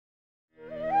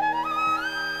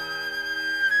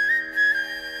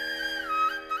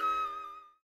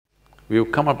we've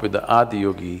come up with the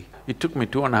Adiyogi. It took me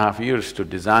 2.5 years to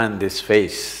design this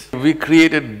face. We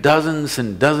created dozens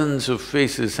and dozens of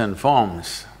faces and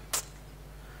forms.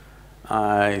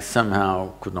 I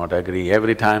somehow could not agree.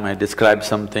 Every time I describe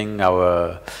something,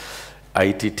 our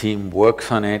IT team works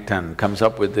on it and comes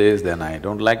up with this, then I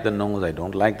don't like the nose, I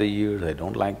don't like the ears, I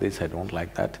don't like this, I don't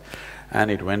like that. And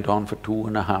it went on for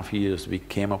 2.5 years. We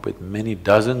came up with many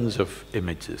dozens of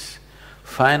images.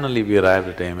 Finally, we arrived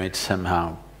at an image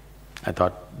somehow. I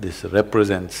thought this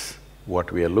represents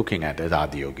what we are looking at as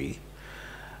Adiyogi.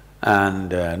 And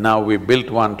now we built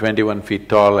one 21 feet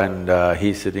tall and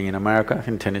he's sitting in America,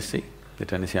 in Tennessee, the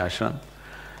Tennessee ashram.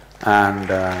 And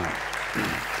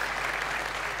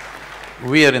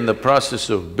we are in the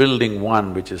process of building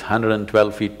one which is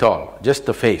 112 feet tall, just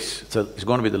the face. It's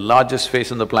going to be the largest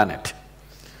face on the planet,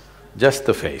 just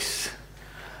the face.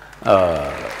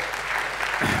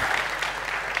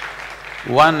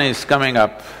 One is coming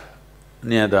up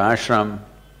near the ashram.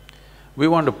 We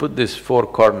want to put these four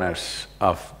corners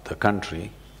of the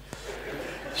country.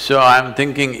 So I'm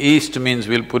thinking east means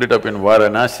we'll put it up in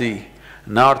Varanasi,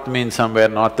 north means somewhere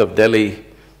north of Delhi,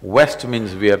 west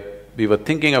means we were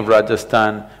thinking of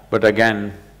Rajasthan, but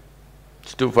again,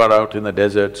 it's too far out in the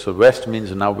desert, so west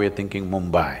means now we're thinking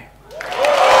Mumbai.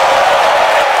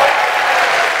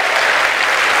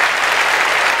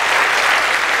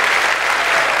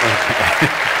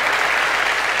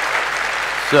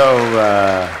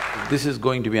 So, this is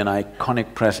going to be an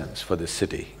iconic presence for this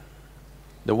city.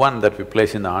 The one that we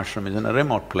place in the ashram is in a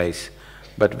remote place,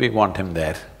 but we want him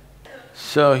there.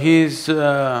 So he's…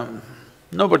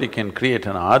 nobody can create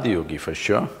an Adiyogi for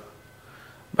sure,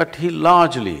 but he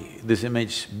largely, this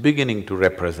image beginning to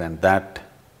represent that,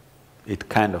 it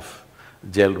kind of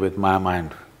gelled with my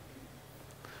mind.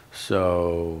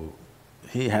 So,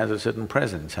 he has a certain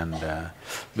presence and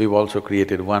we've also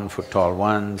created 1 foot tall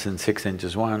ones and 6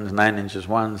 inches ones, 9 inches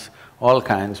ones, all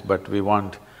kinds, but we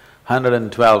want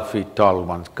 112 feet tall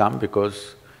ones come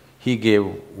because he gave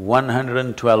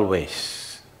 112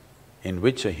 ways in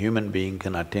which a human being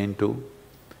can attain to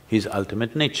his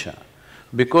ultimate nature.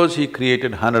 Because he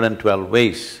created 112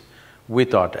 ways, we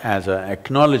thought as an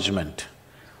acknowledgement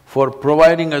for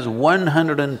providing us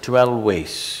 112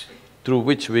 ways through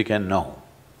which we can know.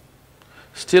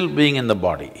 Still being in the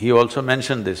body, he also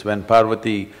mentioned this when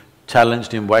Parvati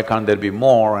challenged him, why can't there be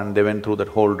more, and they went through that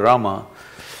whole drama.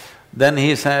 Then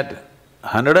he said,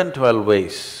 112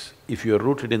 ways if you are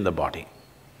rooted in the body.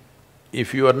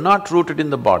 If you are not rooted in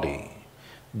the body,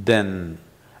 then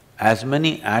as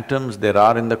many atoms there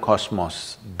are in the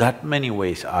cosmos, that many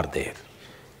ways are there.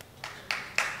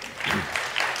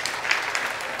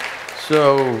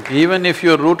 So, even if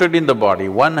you're rooted in the body,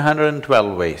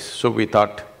 112 ways, so we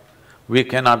thought, we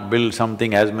cannot build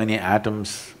something as many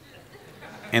atoms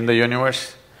in the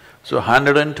universe. So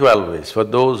 112 ways, for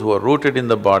those who are rooted in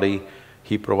the body,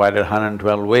 he provided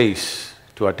 112 ways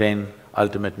to attain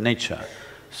ultimate nature.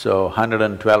 So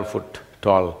 112 foot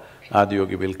tall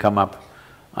Adiyogi will come up.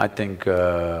 I think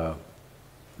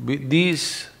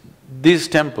these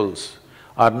temples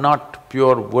are not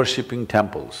pure worshipping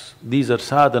temples, these are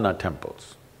sadhana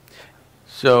temples.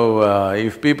 So,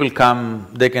 if people come,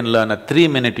 they can learn a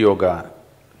 3-minute yoga,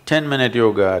 10-minute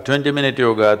yoga, 20-minute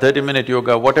yoga, 30-minute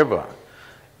yoga, whatever.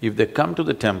 If they come to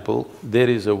the temple, there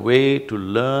is a way to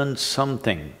learn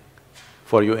something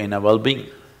for your inner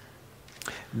well-being.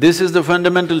 This is the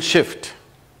fundamental shift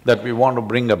that we want to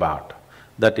bring about.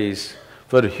 That is,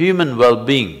 for human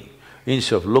well-being,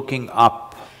 instead of looking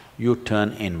up, you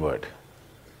turn inward.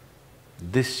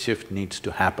 This shift needs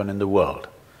to happen in the world.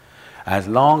 As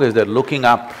long as they're looking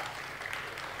up,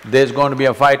 there's going to be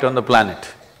a fight on the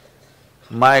planet.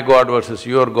 My God versus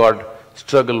your God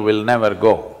struggle will never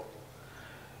go.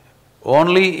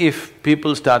 Only if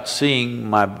people start seeing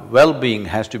my well-being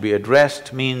has to be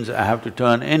addressed means I have to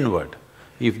turn inward.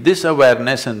 If this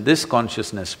awareness and this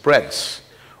consciousness spreads,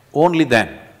 only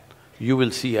then you will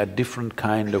see a different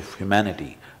kind of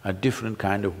humanity, a different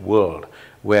kind of world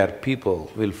where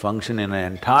people will function in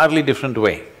an entirely different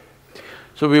way.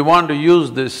 So we want to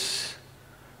use this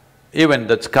event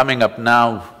that's coming up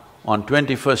now on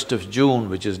 21st of June,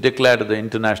 which is declared the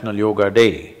International Yoga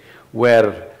Day,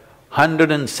 where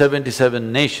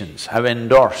 177 nations have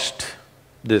endorsed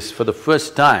this for the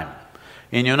first time.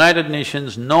 In United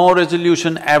Nations, no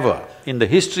resolution ever in the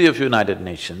history of United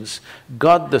Nations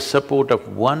got the support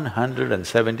of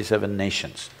 177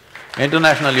 nations.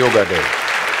 International Yoga Day.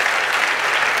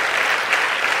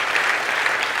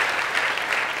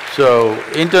 So,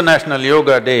 International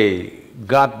Yoga Day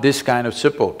got this kind of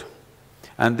support.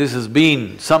 And this has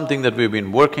been something that we've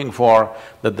been working for,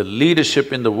 that the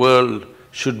leadership in the world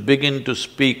should begin to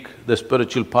speak the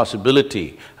spiritual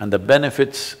possibility and the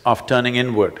benefits of turning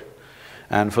inward.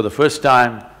 And for the first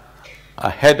time, a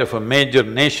head of a major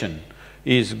nation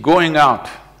is going out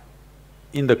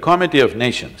in the Committee of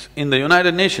Nations, in the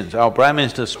United Nations. Our Prime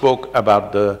Minister spoke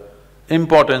about the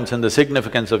importance and the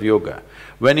significance of yoga.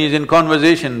 When he's in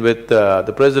conversation with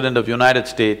the President of United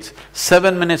States,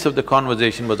 7 minutes of the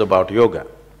conversation was about yoga.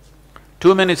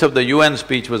 2 minutes of the UN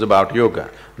speech was about yoga.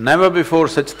 Never before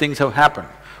such things have happened.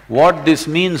 What this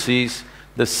means is,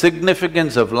 the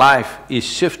significance of life is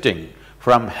shifting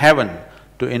from heaven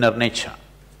to inner nature.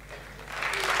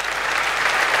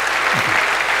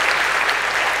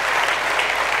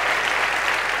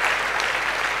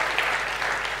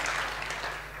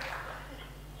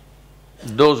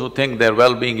 Those who think their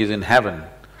well-being is in heaven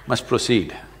must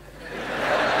proceed.